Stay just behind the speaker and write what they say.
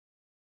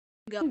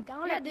go.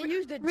 Yeah, they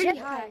use the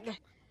jetpack.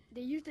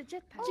 They use the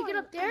jetpack. To get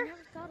up there? I never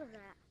thought of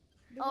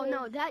that. Oh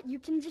no, that you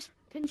can just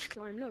pinch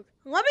climb. Look.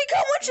 Let me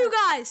come with you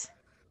guys.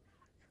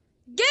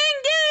 Gang,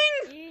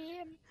 gang.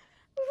 Yeah.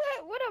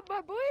 What up,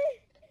 my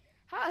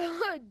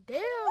boy?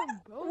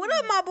 Damn, bro. What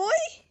up, my boy?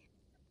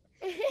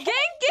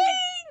 Gang,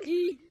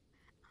 gang.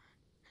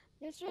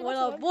 Yes, sir, What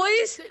up,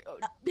 boys?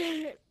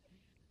 Damn,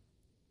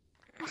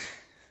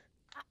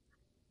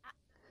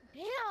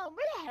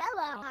 we're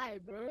hella high,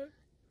 bro.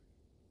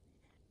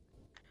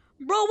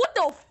 Bro, what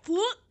the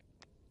fuck?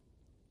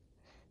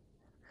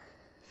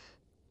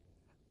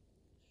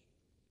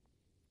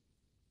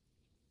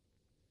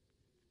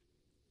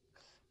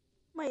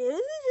 Wait, is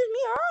it just me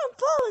or I'm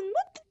falling?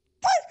 What the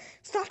fuck?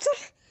 Stop,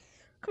 stop.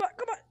 Come on,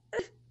 come on.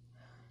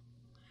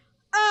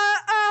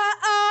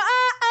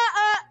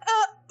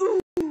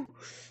 Ooh.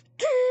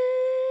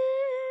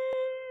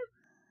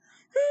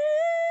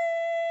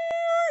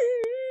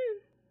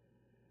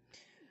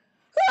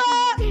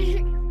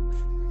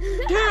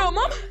 Damn,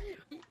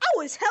 I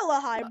was hella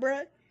high,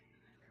 bruh.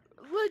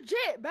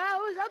 Legit, bro. I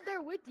was up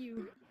there with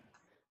you.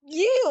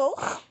 You.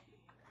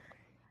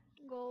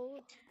 Go.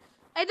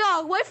 Hey,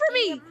 dog, wait for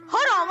me.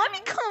 Hold on, let me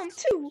come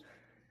too.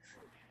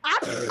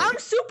 I'm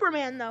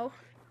Superman though.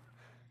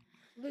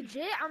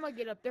 Legit, I'm gonna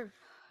get up there.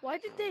 Why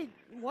did they?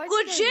 Why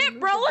did Legit, they remove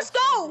bro, the let's big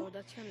sign, go. bro?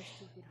 That's kind of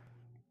stupid.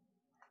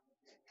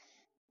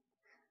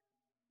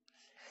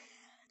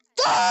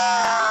 The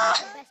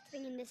best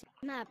thing in this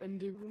map. And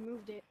they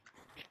removed it.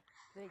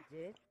 They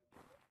did.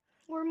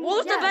 What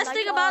was the best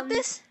thing about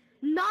this?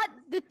 Not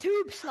the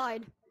tube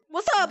slide.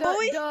 What's up,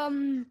 boy?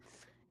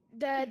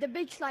 The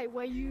big slide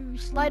where you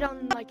slide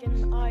on like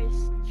an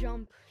ice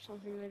jump,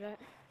 something like that.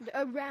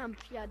 A ramp,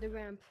 yeah, the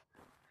ramp.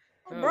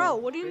 Bro,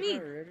 what do you They mean?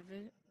 got rid of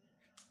it?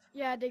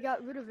 Yeah, they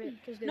got rid of it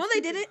because No, they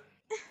didn't.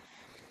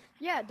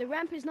 Yeah, the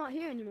ramp is not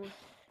here anymore.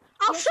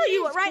 I'll show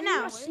you it right Can you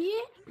now. not see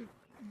it?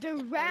 The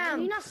Can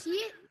ramp. you not see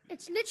it?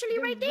 It's literally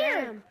The right there.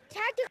 ramp.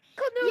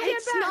 Tactical Yeah,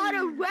 it's not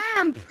a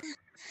ramp.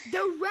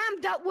 The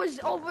ramp that was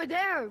over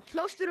there,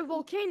 close to the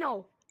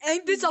volcano.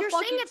 Ain't this a You're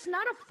fucking? saying it's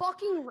not a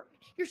fucking.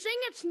 You're saying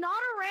it's not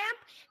a ramp,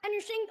 and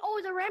you're saying,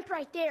 oh, the ramp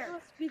right there.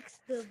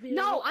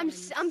 No, I'm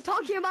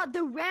talking about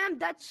the ramp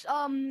that's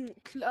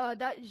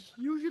that's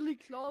usually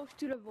close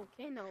to the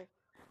volcano.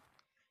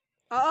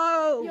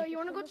 Oh. Yo, you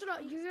wanna go to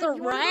the? You The wanna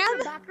go to ramp?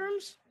 the back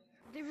rooms?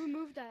 They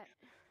removed that.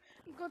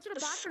 Go to the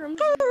back rooms.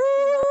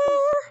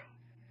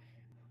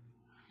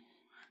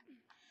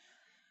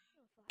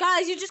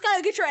 Guys, you just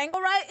gotta get your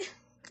angle right.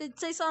 Could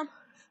say something.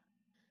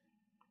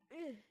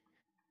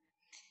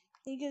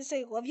 You can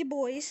say, "Love you,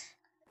 boys."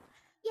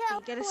 Yeah,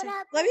 You gotta what say,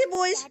 up, "Love you,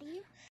 boys."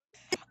 Daddy?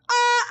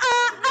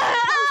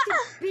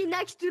 Be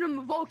next to the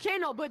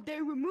volcano, but they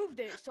removed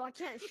it, so I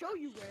can't show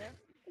you where.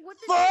 What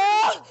the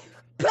Fuck!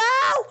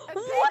 Pow! A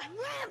big What?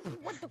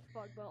 ramp! What the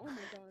fuck, bro? Oh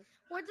my god.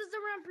 What does the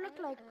ramp look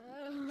like?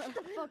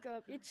 Shut the fuck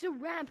up. It's a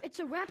ramp. It's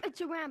a ramp.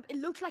 It's a ramp. It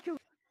looks like a.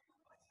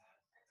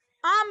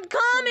 I'm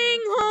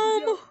coming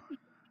home,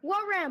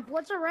 What ramp?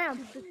 What's a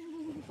ramp?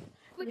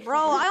 bro.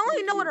 I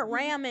only know what a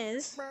ram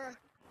is. Bruh.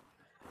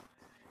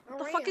 What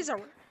the fuck is a?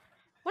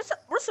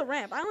 What's a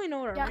ramp? I only know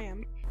what a Yeah.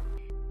 ram.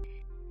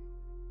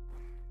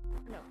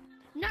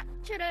 Not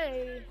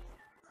today.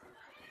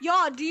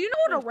 Y'all, do you know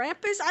what a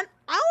ramp is? I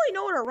only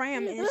know what a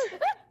ram is.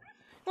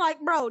 Like,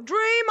 bro,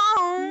 dream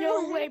on.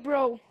 No way,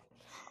 bro.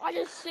 I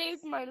just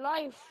saved my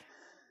life.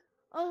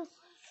 Oh,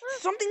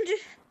 Something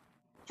just.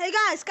 Hey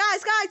guys,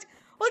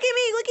 look at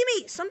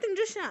me. Something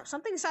just snapped.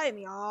 Something inside of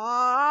me.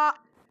 Ah.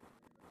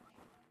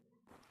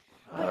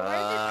 wait, where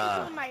did this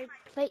go in my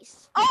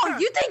place? Oh,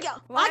 you think I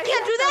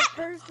can't do that?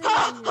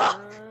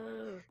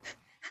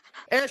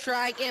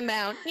 Airstrike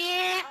inbound.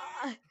 Yeah.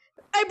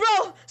 Hey,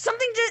 bro,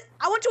 something just.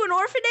 I went to an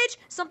orphanage.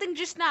 Something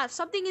just snapped.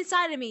 Something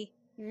inside of me.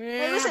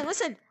 Hey, listen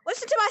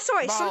to my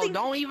story. Bro, Something.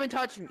 don't even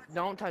touch me.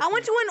 Don't touch me. I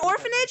went to an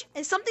orphanage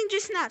and something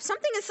just snapped.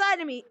 Something inside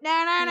of me.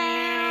 Na na na.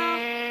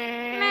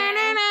 Na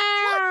na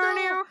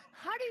na.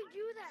 How do you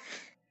do that?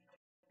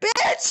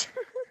 Bitch.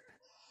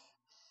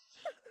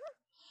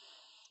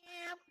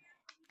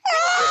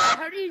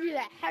 How do you do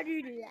that? How do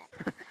you do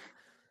that?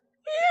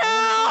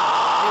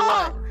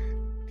 Yeah.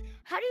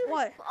 How do you?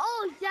 What?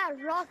 Oh, yeah,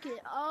 rocket.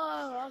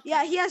 Oh, okay.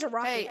 Yeah, he has a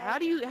rocket. Hey, how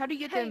do you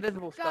get the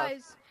invisible stuff?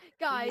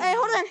 Guys. Hey,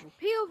 hold on.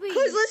 POV.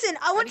 Cause listen,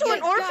 I went to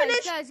an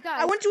orphanage. Guys.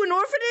 I went to an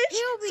orphanage.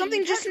 POV, Something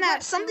you just touch snapped.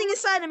 my Something food.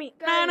 inside of me.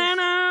 No, Guys. no,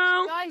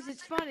 no. Guys,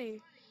 it's funny.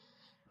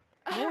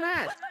 Don't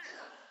ask.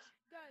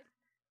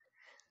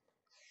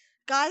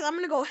 Guys, I'm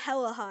gonna go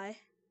hella high.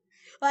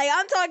 Like,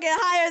 I'm talking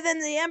higher than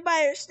the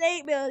Empire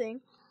State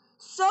Building.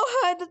 So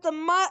high that the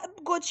mod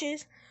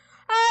glitches.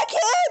 I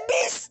can't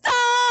be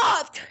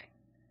stopped!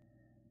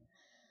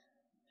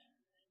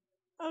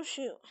 Oh,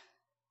 shoot.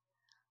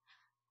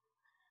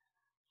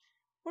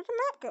 Where'd the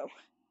map go?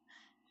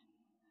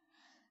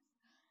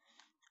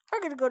 I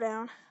gotta go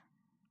down.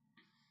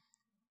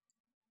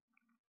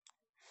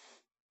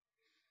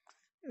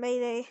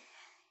 Mayday.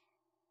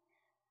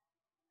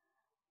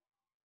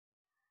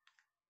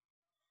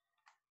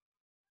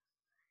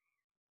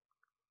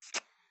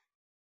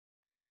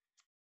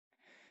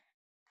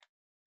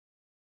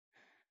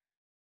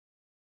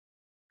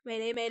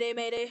 Mayday, mayday,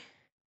 mayday.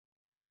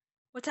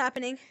 What's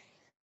happening?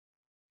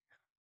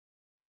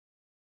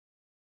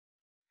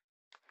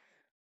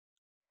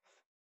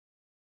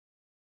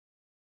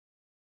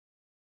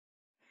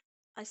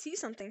 I see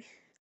something.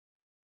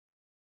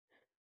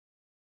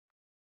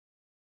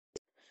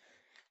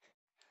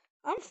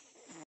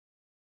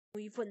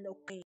 You put no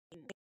game.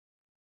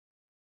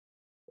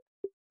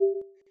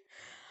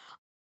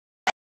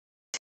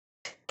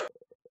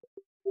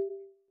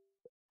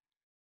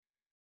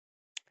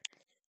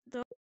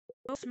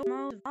 Those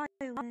most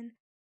violent.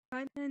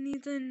 I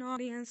need an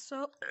audience,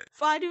 so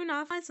if I do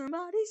not find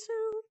somebody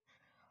soon,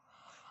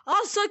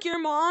 I'll suck your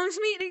mom's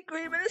meat and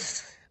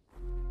creamus.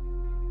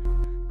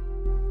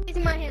 It's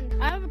in my hand.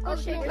 I have a Oh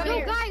question. shit! over Yo,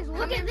 here. guys,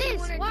 look at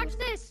this. Watch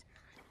this.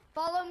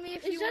 Follow me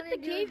if Is you that want the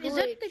to do cave? a Is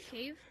that glitch. the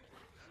cave?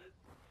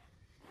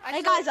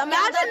 Hey guys,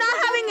 imagine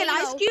not having an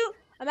ice cube.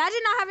 Imagine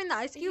not having the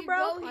ice If you cube,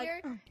 bro. go Like,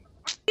 here,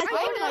 I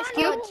have an ice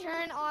cube.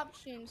 Turn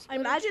options. Go to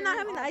imagine not turn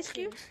having the ice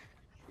cube. options.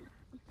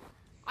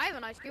 I have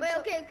an ice cube. Wait,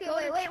 okay,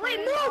 wait,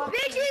 move,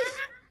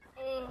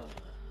 bitches!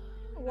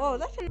 Whoa,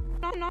 that's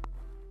not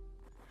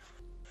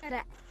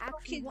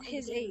Actually,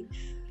 his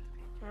age.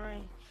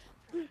 Alright.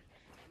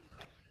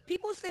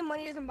 People say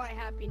money doesn't buy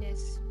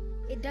happiness.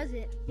 It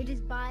doesn't.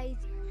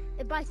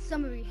 It buys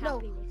summary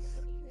happiness.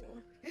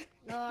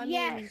 No, I mean,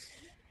 Yes.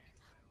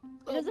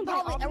 It doesn't buy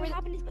probably all every-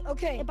 happiness, but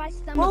okay. it buys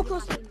Roller summary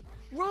coaster, happiness.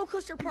 roller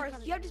coaster parks.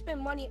 You have to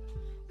spend money.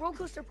 Roller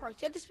coaster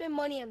parks. You have to spend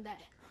money on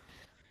that.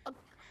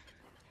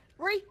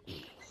 Right?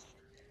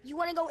 You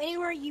want to go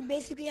anywhere, you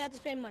basically have to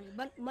spend money.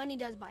 But money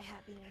does buy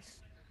happiness.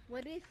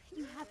 What if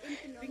you have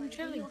infinite Being money?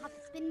 chilly. You don't have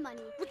to spend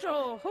money. What's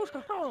all?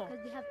 Because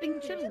we have Being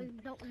infinite, so chilly.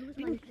 you don't lose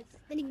money. Because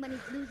spending money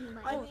is losing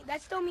money. I mean,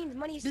 that still means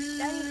money. That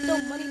means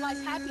still money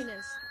buys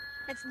happiness.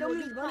 That still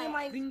means money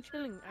buys. Being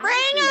chilling.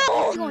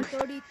 It's going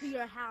 30 to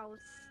your house.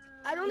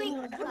 I don't think.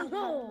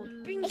 No.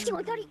 It's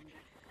 130. Hey,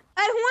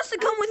 who wants to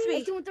come with me?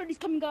 It's 130 is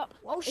coming up.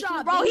 Oh,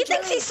 shot. Bro, he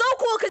thinks he's so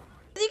cool because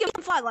he can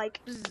fly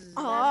like.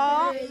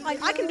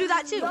 Like I can do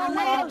that too.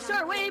 No,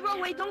 sir. Wait, bro.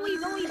 Wait. Don't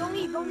leave. Don't leave. Don't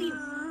leave. Don't leave.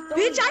 Don't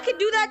Bitch, leave. I can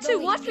do that too.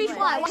 Don't Watch leave. me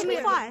fly. Watch Come me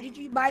here. fly. Did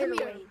you buy it Come or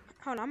here. wait?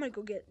 Hold on, I'm gonna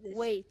go get this.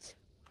 Wait.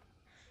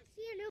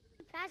 See a new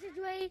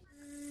passageway?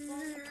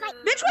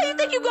 Bitch, where you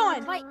think you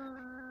going? Fight.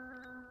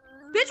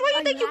 Bitch, where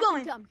you think you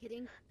going? I'm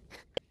kidding.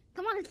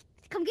 Come on,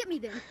 come get me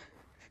then.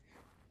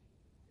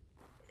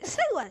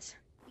 Say less.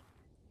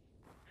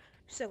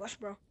 Say less,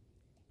 bro.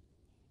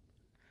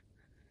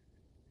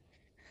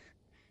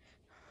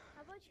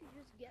 How about you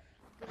just get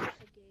the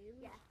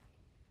game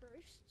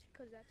first?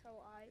 Because that's how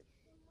I.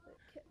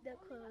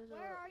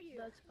 Where are you?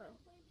 That's how.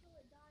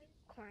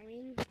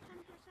 Climbing. 10% is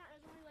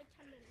only like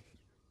 10 minutes.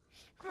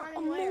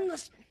 Climbing where? Among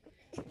Us.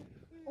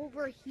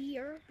 Over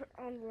here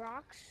on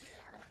rocks.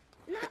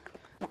 No.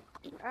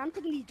 I'm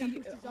taking these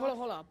jumping pieces off.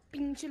 Hold up.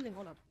 Being chilling.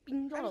 Hold up.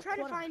 Being I'm trying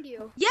to find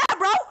you. Yeah,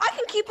 bro, I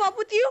can keep up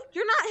with you.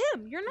 You're not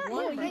him. You're not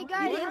What? him. Hey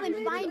guys, they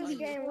haven't find me.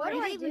 What do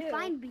I They haven't do?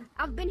 find me.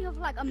 I've been here for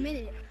like a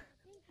minute.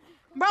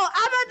 Bro, how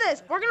about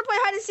this? We're gonna play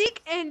hide and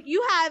seek, and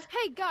you have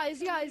Hey guys.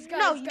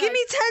 no. Give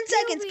me 10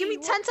 seconds. Give me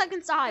 10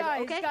 seconds to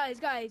hide. Okay? Guys.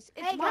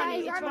 It's Hey, funny.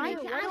 guys, It's I'm funny.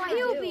 like- What I'm do like I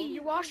do? Philby.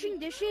 You're washing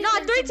dishes. No,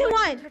 and 3, 2,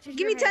 someone 1. touches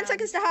Give me your 10 hand.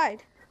 seconds to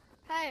hide.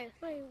 Hey.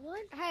 Wait,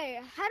 what? Hey.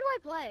 How do I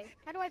play?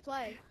 How do I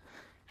play?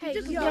 Hey,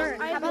 just yo, learn.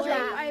 I How have a about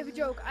joke. that? I have a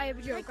joke. I have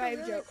a joke. I have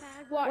a joke.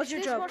 Watch What's your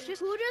this, joke? Watch this.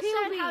 Who just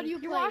POV, said how do you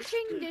You're play?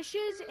 washing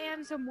dishes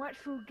and some wet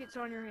food gets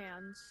on your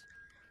hands.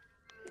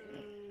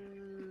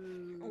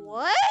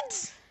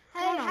 What?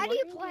 Hey, how do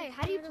you play?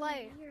 How do you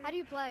play? How do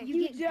you play?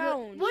 You get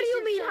don't. What do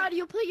you mean? How do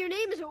you play? Your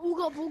name is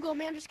Ooga Booga.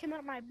 Man just came out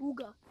of my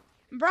booga.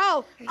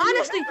 Bro,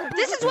 honestly,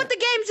 this is what the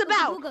game's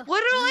about. Booga.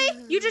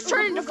 Literally, you just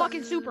turn into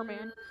fucking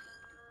Superman.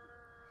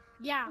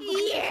 Yeah.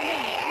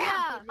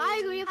 Yeah. I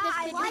agree with this.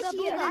 I like Ooga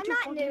you. Booga. I'm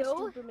not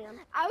new.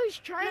 I was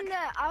trying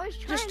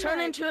to. Just turn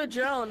into a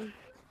drone.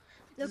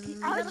 Look,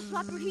 I was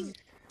fucking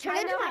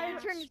trying to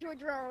turn into a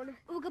drone.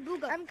 Ooga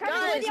Booga. I'm Guys,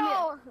 coming with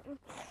y'all.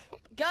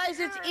 Guys,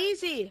 it's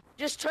easy.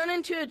 Just turn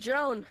into a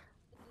drone.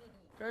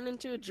 Turn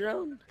into a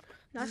drone.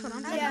 That's what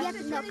I'm Yeah.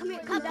 saying. No, come here.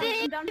 Come down.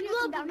 Come down here.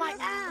 Come down here.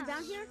 Come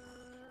down here.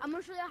 I'm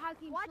gonna show you how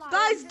you fly.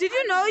 Guys, did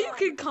you know you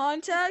can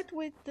contact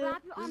with the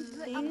Wrap your arms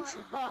with- things?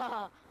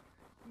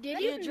 Did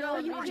Be you a know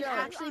drone, you be a can drone.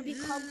 actually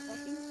become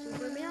fucking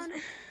Superman?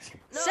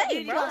 Say,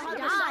 dude, bro. You don't have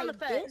the sound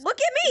effects. Look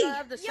You at don't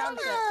have the sound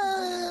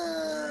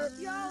effects.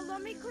 Yo,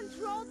 let me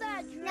control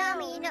that drone. No.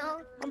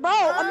 me.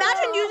 Bro,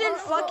 imagine using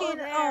fucking,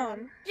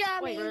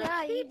 Wait, really?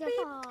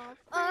 Oh.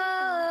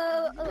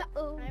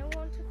 I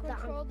want to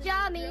control this.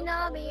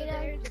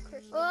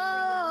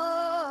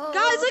 Oh.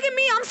 guys, look at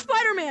me. I'm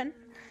Spider-Man.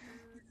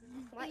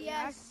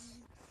 Yes.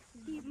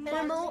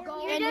 Minimal.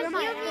 You're just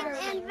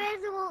using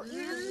invisible.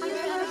 You're just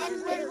using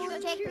invisible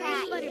technique.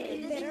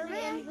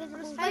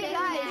 Hey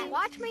guys,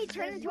 watch me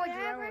turn into a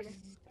drone.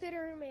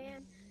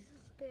 Spider-Man.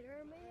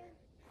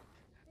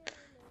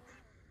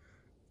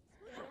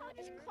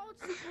 It's called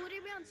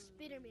Spider-Man.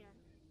 Spider-Man.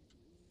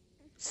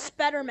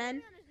 Spider-Man.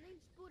 His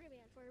name's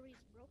Spider-Man for a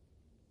reason, bro.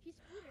 He's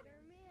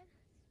Spider-Man.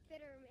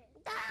 Spider-Man.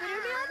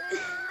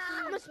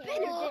 I'm a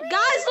spinner.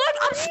 Guys, look,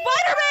 I'm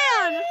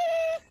Spider-Man.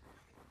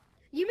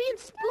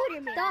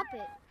 Spider-Man. Stop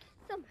it.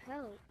 Some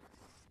help.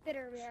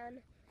 Spider-Man.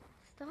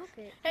 Stop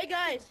it. Hey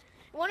guys,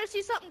 want to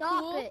see something Stop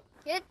cool? it.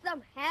 Get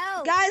some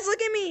help. Guys,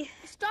 look at me.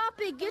 Stop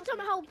it. Get some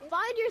help.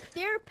 Find your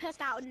therapist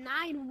out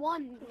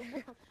 9-1.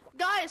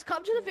 Guys,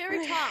 come to the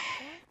very top.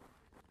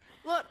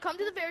 Look, come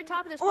to the very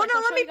top of this Oh, place. no,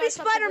 I'll let show me you guys be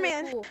something really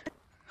Spider-Man. cool.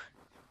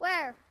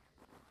 Where?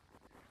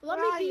 Let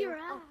Where me are be you? your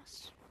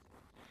ass.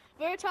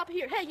 Very top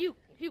here. Hey, you,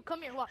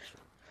 come here. Watch.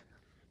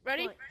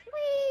 Ready?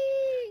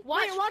 Whee!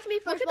 Watch. Wait, watch me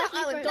Look first. at Watch the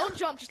me island. first. Don't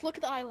jump. Just look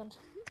at the island.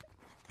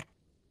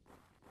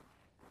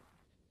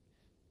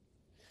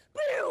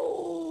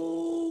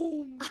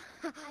 Boom.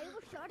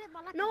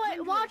 No,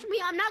 wait. Watch me.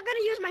 I'm not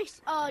gonna use my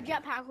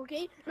jetpack.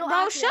 Okay? No. Bro,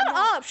 actually, shut I'm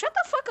not. up. Shut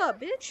the fuck up,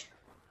 bitch.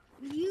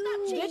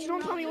 Bitch,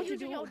 don't tell me what to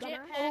do. I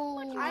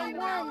I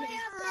won.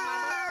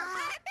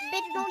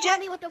 Bitch, don't Jet- tell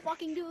me what to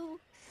fucking do.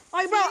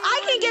 Like, bro,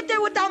 I can get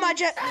there without my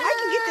jet. I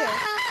can get there.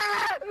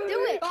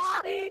 Do it.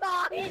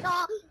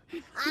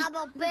 I'm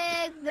a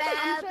big I'm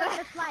man. gonna show you how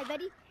to fly,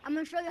 Betty. I'm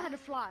gonna show you how to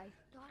fly.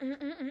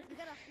 Mm-mm-mm. You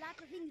gotta slap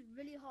your things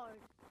really hard.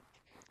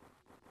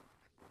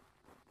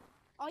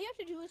 All you have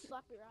to do is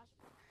slap your ass.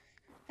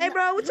 Hey,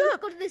 bro, what's Let's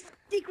up? go to this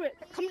secret.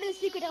 Come to the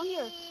secret down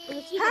here.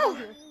 There's a secret How?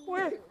 down here.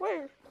 Where?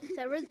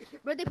 So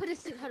where they put a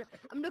secret?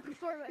 I'm looking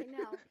for it right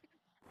now.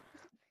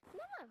 It's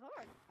not that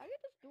hard. I can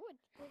just do it.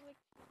 It's like...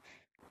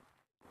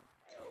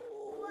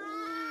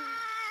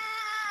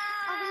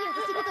 Over here.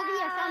 The secret's over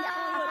here. I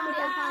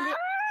found it.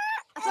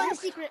 I found the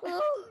secret.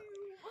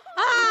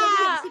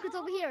 Ah! The secret's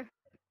over here.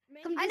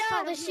 Come I this know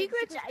side, the over here.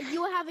 secret's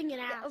you having an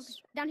ass.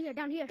 Down here.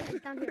 Down here.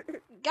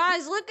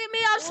 Guys, look at me.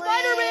 I'm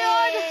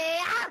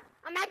Spider-Man.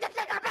 I'm at the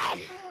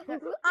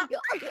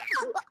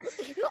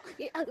secret.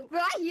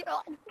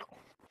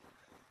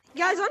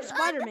 Guys, I'm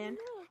Spider-Man.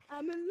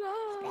 I'm in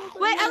love.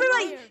 Wait,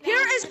 everybody,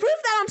 here is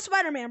proof that I'm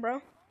Spider-Man,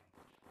 bro.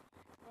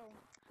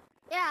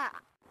 Yeah.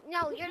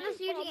 No, you're just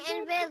using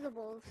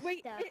invisible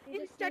Wait, stuff.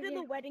 instead of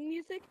the wedding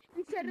music,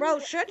 Bro,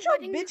 shut your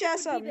bitch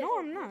ass up. No,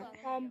 I'm not.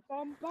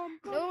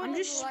 No, I'm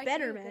just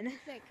Spider-Man. Man,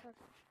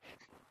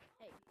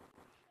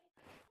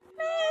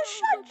 Hey,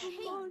 shut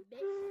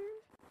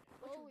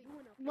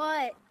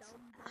What?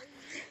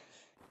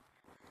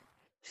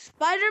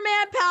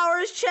 Spider-Man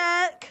powers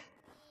check.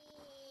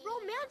 Bro,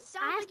 man, I sounds have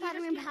like you just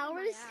Spider-Man gave me my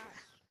powers. ass.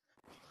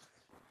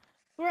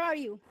 Where are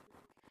you?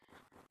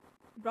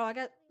 Bro, I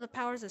got the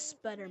powers of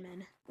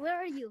Spider-Man. Where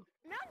are you?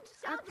 Man,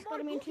 sounds more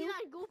Spider-Man goofy too?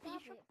 than goofy.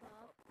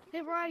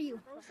 Hey, where are you?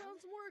 Bro,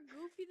 sounds more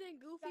goofy than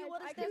goofy.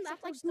 What is I can that? laugh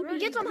like Like Scooby.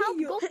 get some help.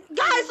 Go.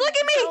 Guys, look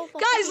at me.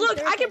 Guys, look.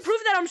 I can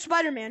prove that I'm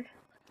Spider-Man.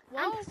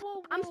 I'm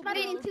Spider-Man too. I'm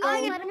Spider-Man too.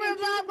 I'm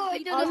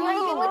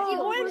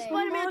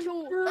Spider-Man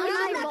too.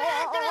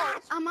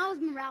 I'm Miles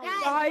Morales.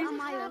 Guys, I'm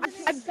Miles.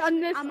 I've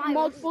done this I'm Miles.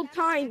 multiple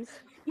times.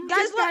 You Guys,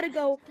 just look. gotta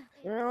go.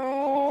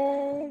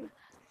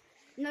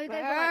 No, you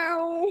guys are.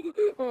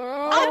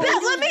 I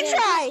bet. Let me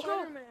try.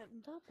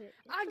 Stop it.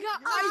 I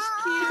got Ice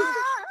Cube.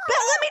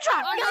 Bet. Let me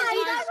try. Let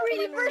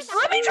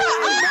me try.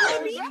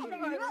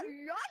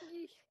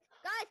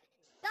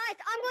 Guys,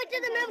 I'm going to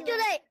the movie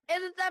today. In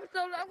this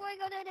episode, I'm going to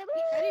go to the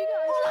movie.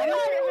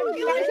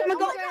 Guys, I'm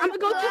gonna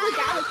go to the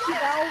galaxy,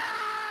 bro.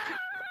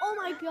 Oh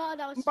my god,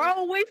 that was.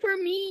 Bro, wait for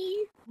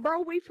me.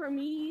 Bro, wait for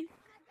me.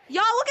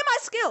 Y'all, look at my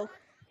skill.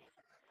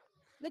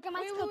 Look at my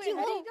Wait, skill wait, too.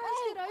 how do you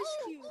guys get Ice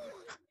Cube?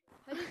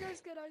 How do you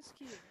guys get Ice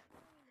Cube?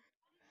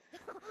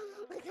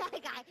 Look at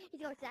that guy.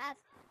 He's going fast.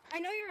 I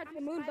know you're at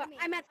the moon, but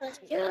I'm at the.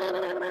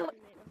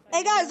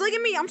 Hey, guys, look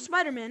at me. I'm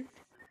Spider-Man.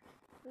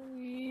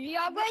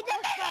 Yeah, I'm going to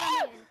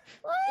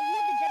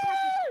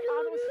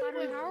Spider-Man.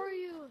 Wait,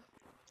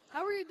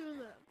 how are you doing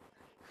that?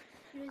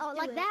 Oh,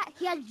 like that?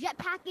 He has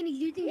jetpack and he's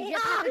using the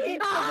jetpack against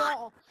the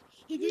wall.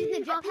 He's using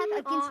the jetpack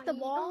against the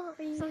wall,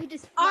 so he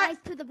just flies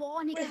to the wall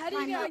and he Wait, can how do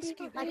you climb get up Ice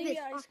Cube? How like do you this.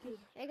 get Ice Cube?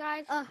 Hey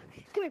guys, come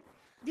here.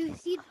 Do you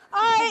see?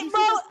 All right,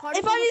 bro.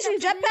 If I'm using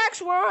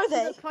jetpacks, where are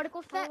they? The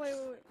particle Oh, effects? wait.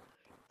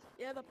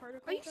 Yeah, the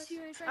particle. Are you effects.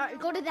 serious? Alright,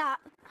 go to that.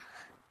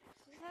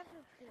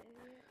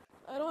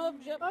 I don't have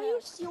jetpack. Are you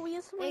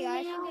serious? Hey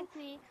guys, it's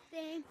me.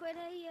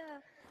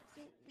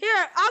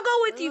 Here, I'll go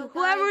with you.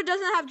 Whoever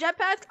doesn't have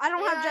jetpacks, I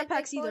don't have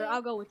jetpacks either.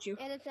 I'll go with you.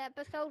 In this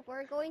episode,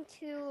 we're going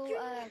to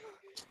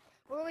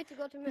go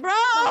to. Bro,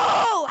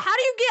 how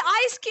do you get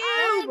Ice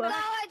Cube?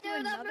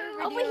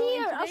 Over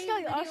here.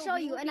 I'll show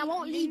you, and I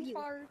won't leave you.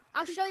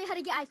 I'll show you how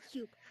to get Ice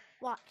Cube.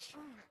 Watch.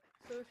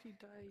 So if you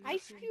die,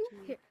 Ice Cube?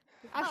 Here.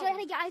 I'll show you how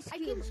to get Ice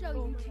Cube. I can show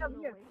you.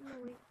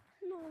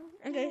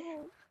 Okay.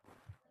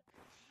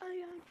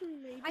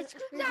 Ice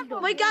Cube.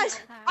 Wait, guys,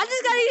 I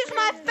just gotta use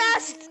my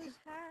fast.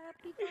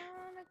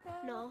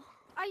 No.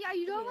 Are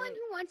you the one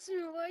who wants to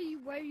know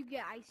where you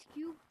get Ice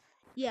Cube?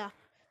 Yeah.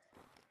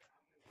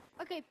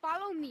 Okay,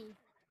 follow me.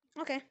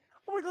 Okay.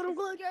 Oh my god, I'm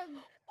going.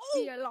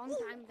 Be a long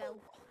time though.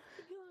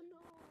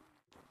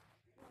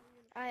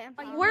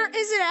 Where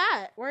is it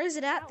at? Where is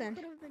it at then?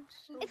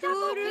 It's a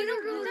volcano.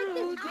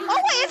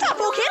 Oh wait, it's a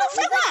volcano.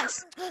 Say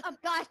less.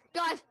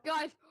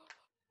 Guys.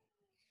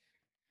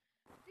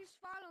 Just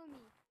follow me.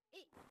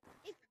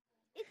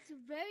 It's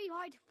very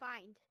hard to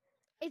find.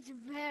 It's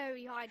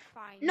very hard to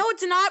find. No,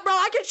 it's not, bro.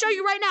 I can show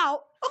you right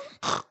now.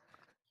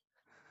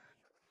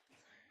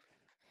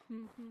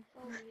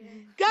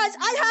 Guys,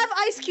 I have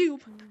Ice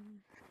Cube.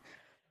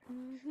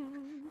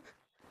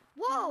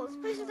 Whoa, this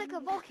place is like a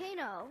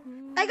volcano.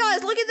 Hey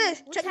guys, look at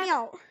this. What's Check me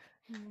out.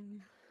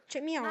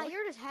 Check me Nah, out.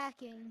 you're just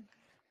hacking.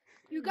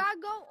 You gotta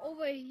go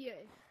over here.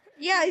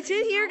 Yeah, it's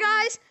in here,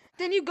 guys.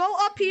 Then you go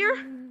up here.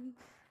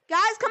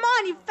 Guys, come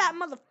on, you fat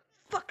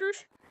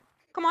motherfuckers.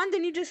 Come on,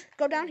 then you just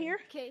go down here.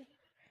 Okay.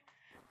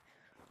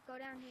 Go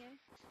down here.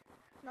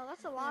 No,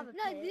 that's a lava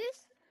No, pit.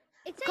 this.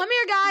 It's Come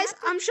here, guys.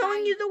 I'm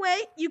showing you the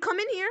way. You come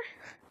in here.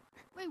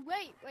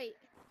 Wait.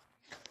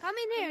 Come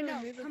in here.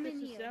 No, come in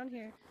here. Down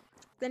here.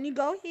 Then you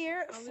go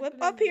here, I was flip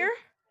gonna up do- here,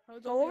 I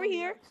was go only over on the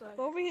here, outside.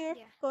 go over here,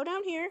 Yeah. go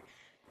down here.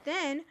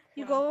 Then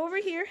you Wow. go over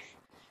here,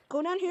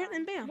 go down here,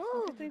 and bam.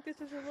 I think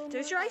this is a little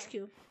There's more- your ice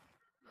cube.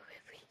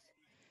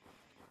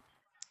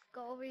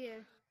 Go over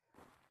here.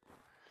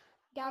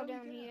 Go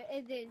down here,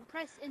 and then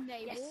press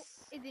enable,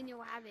 and then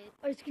you'll have it.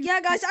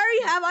 Yeah, guys, I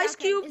already have ice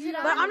Okay, cube, is it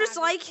but on? I'm just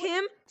like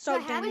him. So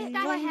Do I have it? dun,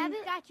 Do I dun. have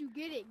it? Statue,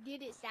 get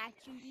it,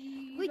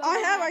 statue. Wait, I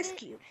do have have ice it?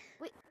 cube.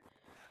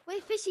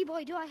 Wait, Fishy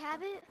Boy, do I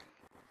have it?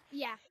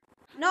 Yeah.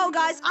 No,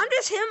 guys, I'm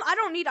just him. I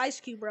don't need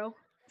ice cube, bro.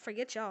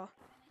 Forget y'all.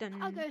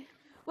 Dun. Okay.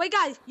 Wait,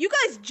 guys, you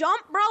guys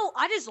jump, bro.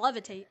 I just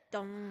levitate.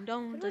 Dun,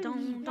 dun, dun,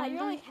 dun, No, dun, you're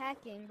dun. like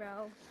hacking,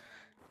 bro.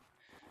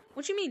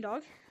 What you mean,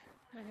 dog?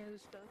 My hair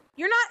is stuck.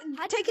 You're not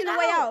How'd you taking get the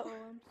way out? out.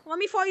 Let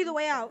me follow you the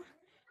way out.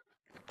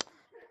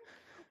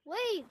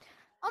 Wait,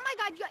 Oh my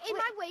God, you're in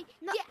my way.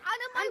 No, Get out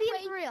of my I'm being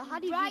way for real. How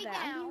do you right do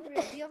that? I'm now. being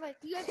for real. Do you have like?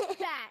 You have to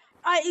back.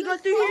 All right, you go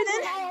through here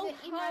then. Ho,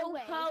 in my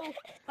way.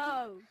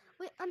 ho.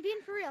 Wait, I'm being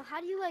for real. How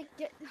do you like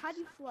get? How do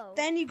you flow?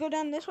 Then you go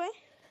down this way.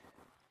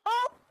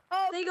 Oh,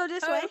 Then you go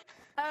this way.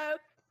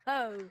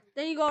 oh.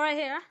 Then you go right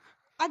here.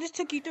 I just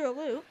took you through a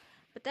loop.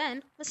 But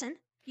then, listen,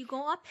 you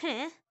go up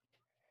here.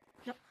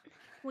 No,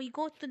 well, you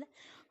go to the.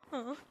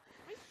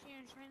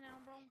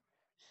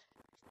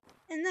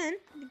 And then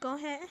you go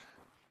here.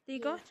 Then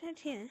you go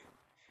to here.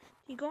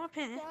 You go up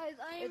here. Guys,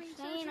 I am in It's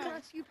search saying and it.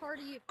 rescue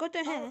party. Go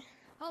to here.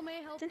 How may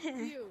I help Then here.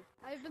 you?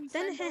 I've been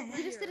Then sent here. over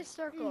You just did a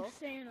circle.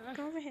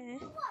 Go over here.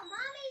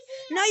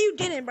 No, you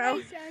didn't,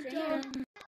 bro. Santa.